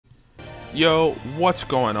Yo, what's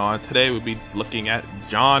going on? Today we'll be looking at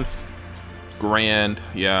Jeanne Grand.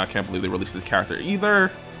 Yeah, I can't believe they released this character either.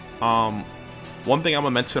 One thing I'm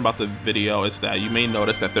gonna mention about the video is that you may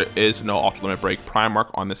notice that there is no Ultra Limit Break Primarch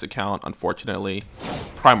on this account, unfortunately.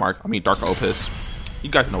 Primarch, I mean Dark Opus. You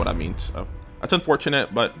guys know what I mean, so that's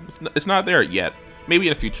unfortunate, but it's not there yet. Maybe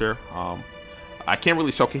in the future. I can't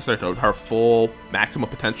really showcase her full maximum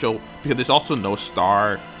potential because there's also no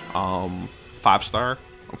star, 5-star.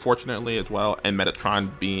 Unfortunately, as well, and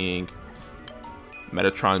Metatron being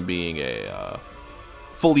a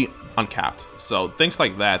fully uncapped. So things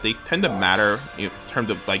like that, they tend to matter in terms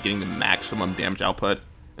of like getting the maximum damage output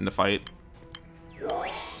in the fight.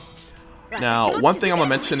 Now, one thing I'm gonna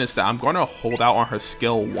mention is that I'm going to hold out on her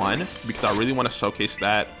skill 1 because I really want to showcase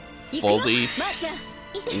that fully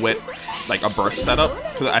with like a burst setup,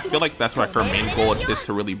 because I feel like that's like her main goal is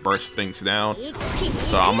to really burst things down.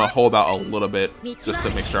 So I'm gonna hold out a little bit just to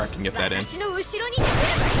make sure I can get that in.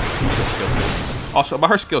 Also, about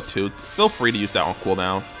her skill 2, feel free to use that on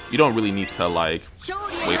cooldown. You don't really need to like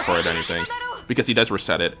wait for it or anything, because he does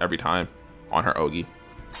reset it every time on her Ogi.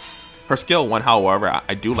 Her skill 1, however,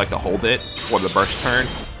 I do like to hold it for the burst turn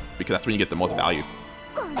because that's when you get the most value.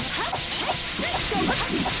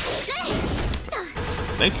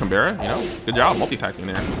 Thanks, Canberra. You know, good job multitasking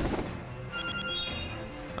there.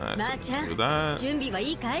 So do that.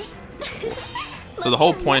 So the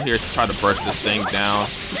whole point here is to try to burst this thing down.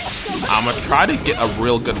 I'm gonna try to get a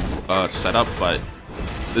real good setup, but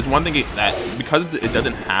there's one thing that because it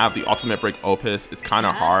doesn't have the Ultimate Break Opus, it's kind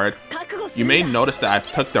of hard. You may notice that I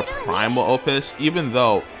took the Primal Opus, even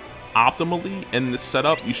though optimally in this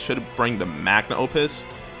setup you should bring the Magna Opus.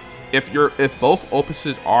 If both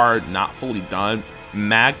Opuses are not fully done,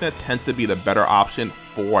 Magna tends to be the better option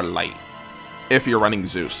for light if you're running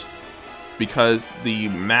Zeus, because the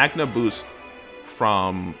Magna boost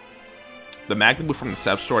from the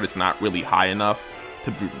Sev Sword is not really high enough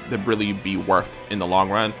to really be worth in the long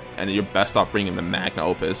run, and you're best off bringing the Magna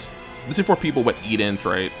Opus. This is for people with Edens,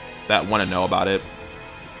 right, that want to know about it.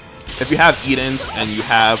 If you have Edens and you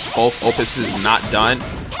have both Opuses not done,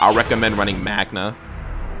 I'll recommend running Magna.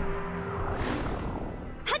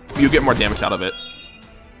 You get more damage out of it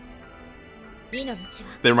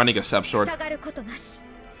than running a Sev Sword.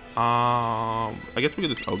 I guess we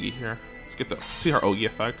get this Ogi here. Let's get the see her Ogi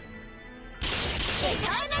effect.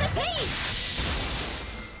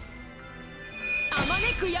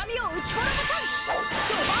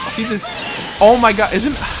 See this? Oh my god!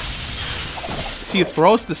 Isn't she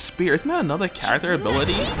throws the spear? Isn't that another character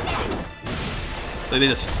ability? Like they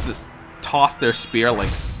just toss their spear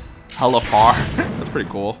like hella far. That's pretty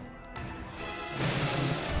cool.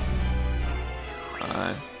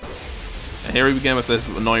 And here we begin with this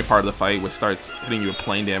annoying part of the fight, which starts hitting you with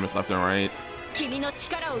plane damage left and right.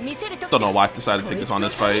 Don't know why I decided to take this on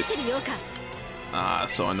this fight.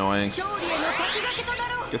 So annoying. Guess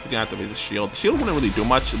we're gonna have to use the shield. The shield wouldn't really do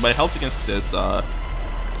much, but it helps against this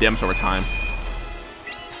damage over time.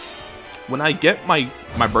 When I get my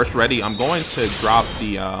burst ready, I'm going to drop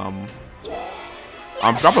the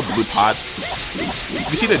drop a blue pot.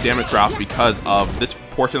 You see the damage drop because of this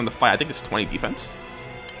portion of the fight. I think it's 20 defense.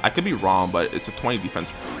 I could be wrong, but it's a 20 defense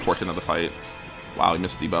portion of the fight. Wow, we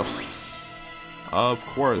missed debuffs. Of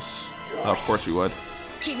course we would.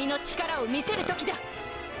 Yeah.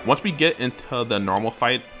 Once we get into the normal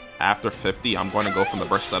fight after 50, I'm going to go from the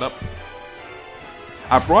burst setup.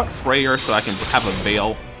 I brought Freyr so I can have a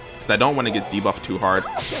veil, because I don't want to get debuffed too hard.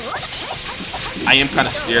 I am kind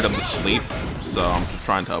of scared of the sleep, so I'm just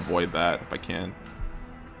trying to avoid that if I can.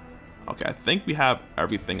 Okay, I think we have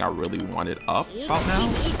everything I really wanted up about now.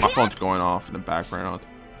 My phone's going off in the background.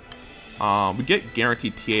 We get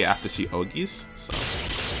guaranteed TA after she Ogis, so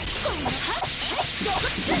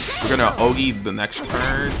we're gonna Ogi the next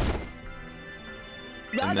turn,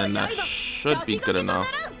 and then that should be good enough.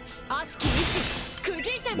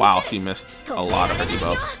 Wow, she missed a lot of her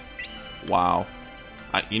debuffs. Wow,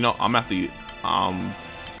 you know, I'm actually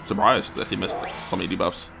surprised that she missed so many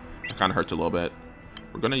debuffs. It kind of hurts a little bit.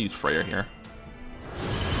 We're gonna use Freyr here.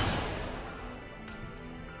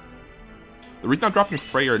 The reason I'm dropping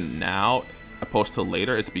Freyr now opposed to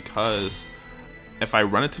later, it's because if I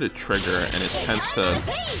run into the trigger and it tends to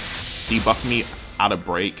debuff me out of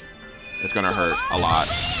break, it's gonna hurt a lot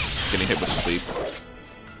getting hit with sleep.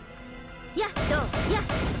 Right,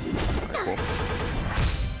 cool.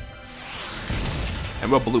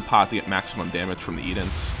 And we'll blue pot to get maximum damage from the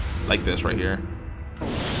Edens, like this right here.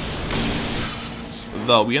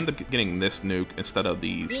 Though we end up getting this nuke instead of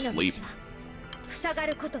the sleep. So drop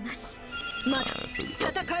this.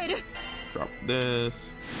 Drop this.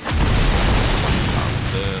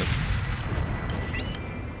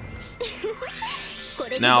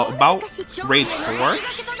 Now, about Rage 4,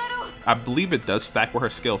 I believe it does stack with her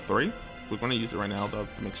skill 3. We're going to use it right now, though,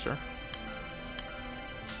 to make sure.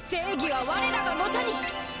 So you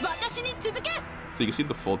can see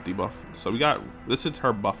the full debuff. So we got, this is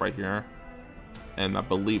her buff right here. And I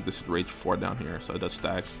believe this is Rage 4 down here, so it does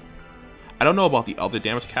stack. I don't know about the other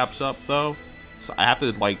damage caps up, though. So I have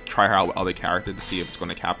to, like, try her out with other characters to see if it's going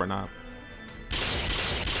to cap or not.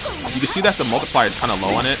 You can see that the multiplier is kind of low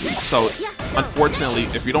on it. So, unfortunately,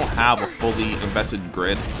 if you don't have a fully invested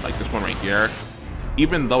grid, like this one right here,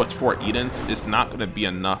 even though it's 4 Edens, it's not going to be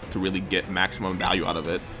enough to really get maximum value out of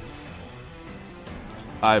it.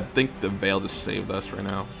 I think the Veil just saved us right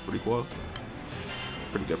now. Pretty cool.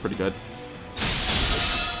 Pretty good, pretty good.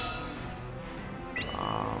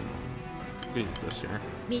 This here.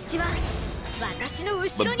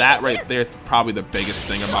 But that right there is probably the biggest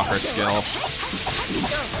thing about her skill.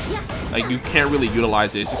 Like, you can't really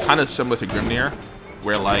utilize it. It's kind of similar to Grimnir,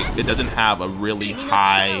 where like it doesn't have a really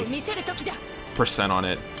high percent on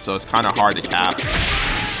it, so it's kind of hard to cap.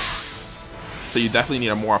 So you definitely need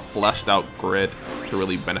a more fleshed out grid to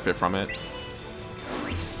really benefit from it.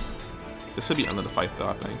 This should be under the fight though,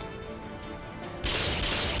 I think.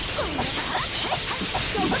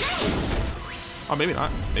 Oh, maybe not.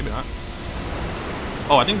 Maybe not.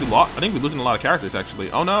 Oh, I think we lost. I think we're losing a lot of characters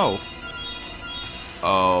actually. Oh no.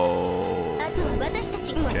 Oh.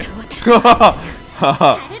 Okay.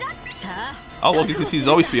 Oh, well, you can see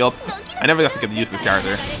Zoe's field. I never got to get to use this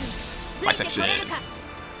character. Bisection.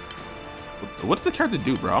 What does the character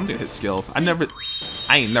do, bro? I'm gonna hit skills. I ain't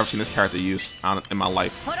never seen this character used in my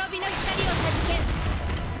life.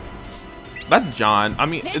 That's Jeanne. I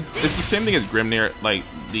mean, it's the same thing as Grimnir. Like,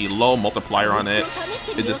 the low multiplier on it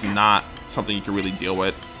is just not something you can really deal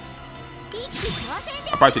with.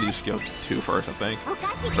 I'll probably do skill 2 first, I think, for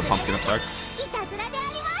the pumpkin effect.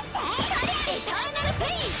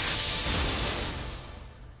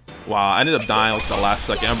 Wow, I ended up dying with the last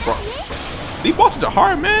second. Bro, these bosses are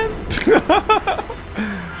hard, man. But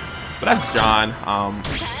that's Jeanne.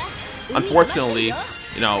 Unfortunately,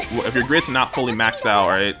 you know, if your grid's not fully maxed out,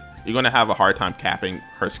 right, you're gonna have a hard time capping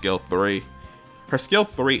her skill 3. Her skill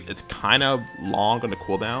 3 is kind of long on the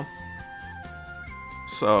cooldown.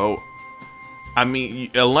 So, I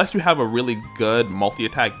mean, unless you have a really good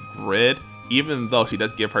multi-attack grid, even though she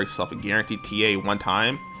does give herself a guaranteed TA one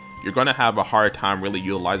time, you're gonna have a hard time really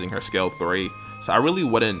utilizing her skill 3. So I really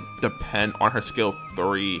wouldn't depend on her skill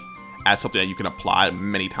 3 as something that you can apply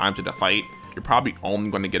many times in the fight. You're probably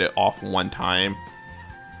only gonna get it off one time.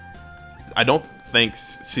 I don't think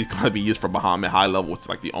she's gonna be used for Bahamut high level, which is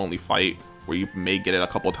like the only fight where you may get it a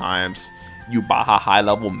couple times. Baha high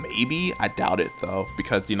level, maybe. I doubt it though,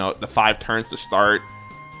 because you know the 5 turns to start,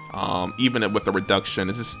 even with the reduction,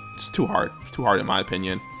 it's too hard. It's too hard in my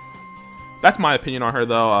opinion. That's my opinion on her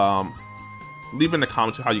though. Leave in the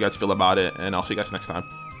comments how you guys feel about it, and I'll see you guys next time.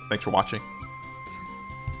 Thanks for watching.